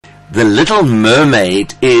The Little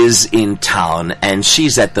Mermaid is in town, and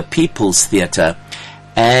she's at the People's Theatre.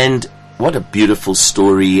 And what a beautiful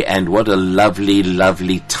story, and what a lovely,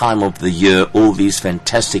 lovely time of the year, all these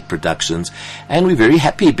fantastic productions. And we're very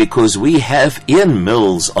happy because we have Ian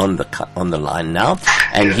Mills on the line now,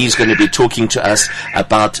 and he's going to be talking to us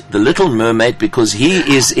about The Little Mermaid because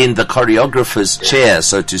he is in the choreographer's chair,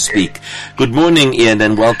 so to speak. Good morning, Ian,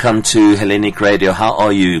 and welcome to Hellenic Radio. How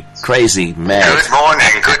are you? Crazy, mad. Good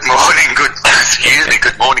morning. Excuse me.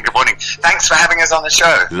 Good morning. Thanks for having us on the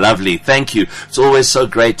show. Lovely. Thank you. It's always so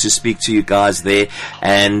great to speak to you guys there,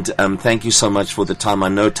 and thank you so much for the time. I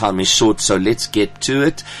know time is short, so let's get to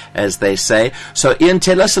it, as they say. So, Ian,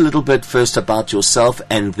 tell us a little bit first about yourself,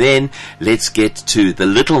 and then let's get to The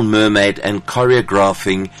Little Mermaid and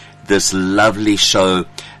choreographing this lovely show,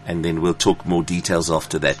 and then we'll talk more details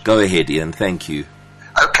after that. Go ahead, Ian. Thank you.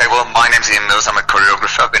 Okay, well, my name's Ian Mills. I'm a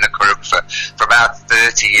choreographer. I've been a choreographer for about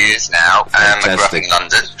 30 years now. I grew up in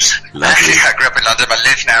London. Lovely. I grew up in London. I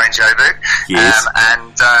live now in Joburg. Yes.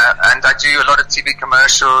 And I do a lot of TV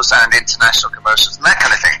commercials and international commercials and that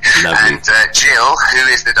kind of thing. Lovely. And Jill, who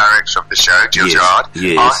is the director of the show, Jill Gerard,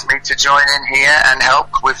 asked me to join in here and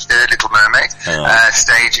help with The Little Mermaid,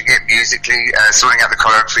 staging it musically, sorting out the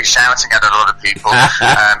choreography, shouting at a lot of people,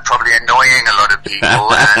 probably annoying a lot of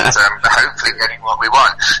people, and hopefully getting what we want.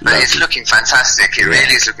 But it's looking fantastic. It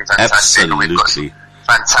really is looking fantastic. Absolutely. And we've got some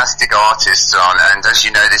fantastic artists on, and as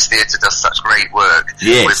you know, this theatre does such great work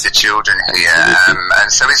with the children here,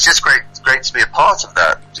 and so it's just great to be a part of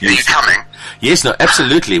that. Are you coming? Yes, no,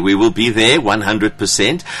 absolutely. We will be there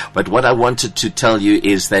 100%. But what I wanted to tell you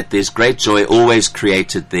is that there's great joy always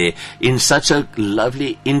created there in such a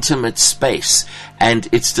lovely, intimate space. And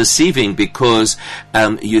it's deceiving because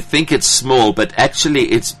you think it's small, but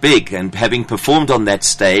actually it's big. And having performed on that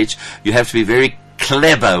stage, you have to be very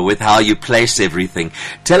clever with how you place everything.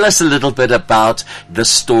 Tell us a little bit about the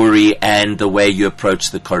story and the way you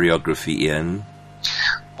approach the choreography, Ian.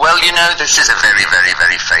 Well, you know, this is a very, very,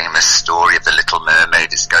 very famous story of The Little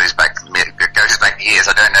Mermaid. It goes back years.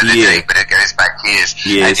 I don't know the date, but it goes back years.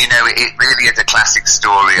 Yes. And, you know, it really is a classic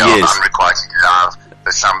story of unrequited love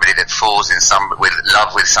for somebody that falls in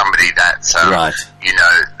love with somebody that, you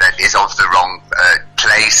know, that is of the wrong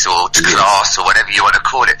place or class or whatever you want to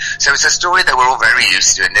call it. So it's a story that we're all very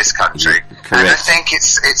used to in this country. And I think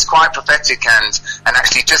it's quite prophetic and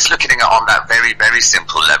actually just looking at it on that very, very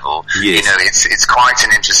simple level, you know, it's quite an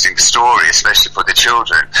interesting story, especially for the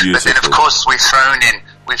children. Beautiful. But then, of course, we've thrown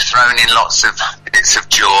in lots of bits of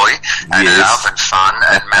joy and love and fun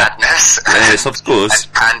and madness. Yes, of course.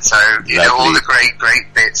 And panto, you know, all the great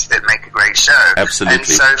bits that make a great show. Absolutely. And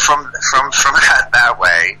so from that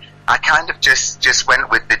way, I kind of just went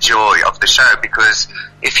with the joy of the show, because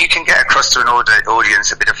if you can get across to an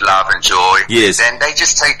audience a bit of love and joy, then they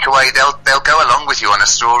just take away. They'll go along with you on a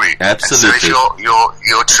story. Absolutely. And so if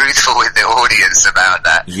you're truthful with the audience about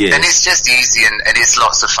that, then it's just easy and it's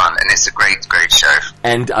lots of fun, and it's a great show.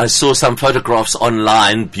 And I saw some photographs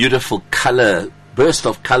online. Beautiful burst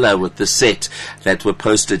of color with the set that were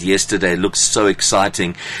posted yesterday. Looks so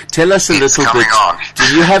exciting. Tell us a little bit.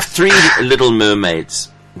 Do you have 3 Little Mermaids?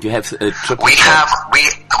 Do you have a triple? We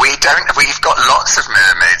don't. We've got lots of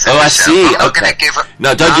mermaids. I see. I'm not going to give.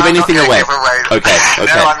 No, don't give anything away. Okay.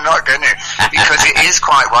 No, I'm not going to, because it is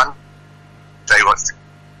quite one. Say what's to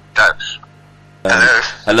go.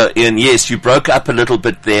 Hello, Ian. Yes, you broke up a little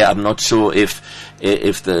bit there. I'm not sure if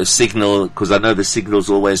the signal, because I know the signal's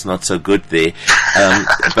always not so good there.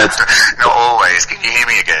 But not always. Can you hear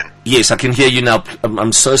me again? Yes, I can hear you now.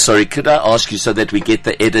 I'm so sorry. Could I ask you, so that we get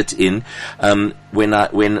the edit in,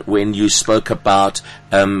 when you spoke about,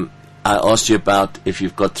 I asked you about if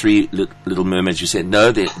you've got 3 little mermaids. You said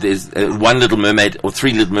no, there's 1 little mermaid or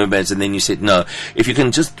 3 little mermaids, and then you said no. If you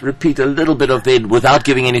can just repeat a little bit of that without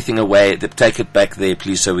giving anything away, take it back there,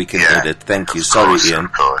 please, so we can edit. Thank you. Sorry, Ian.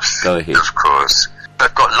 Of course. Go ahead. Of course.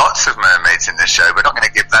 I've got lots of mermaids in the show. We're not going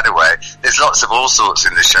to give that away. There's lots of all sorts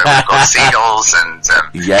in the show. We've got seagulls and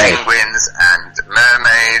penguins and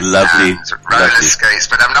mermaids and roller skates,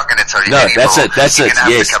 but I'm not going to tell you any more. That's it.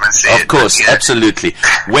 Yes, come and see of course, absolutely.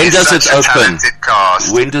 When does it open?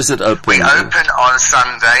 When does it open? We open on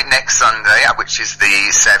Sunday, next Sunday, which is the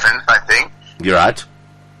 7th, I think. You're right.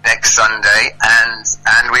 Next Sunday, and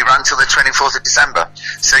we run till the 24th of December.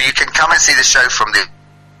 So you can come and see the show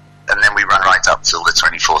and then we run right up till the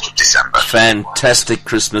 24th of December. Fantastic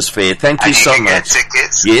Christmas fair. Thank you so much. Get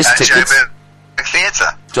tickets at Joburg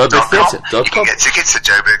Theatre. JoburgTheatre.com. You can get tickets at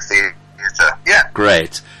Joburg Theatre. Yeah.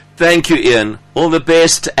 Great. Thank you, Ian. All the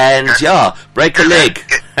best, and break a leg.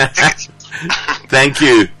 Thank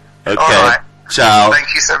you. Okay. All right. Ciao.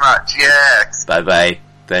 Thank you so much. Yes. Bye-bye.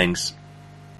 Thanks.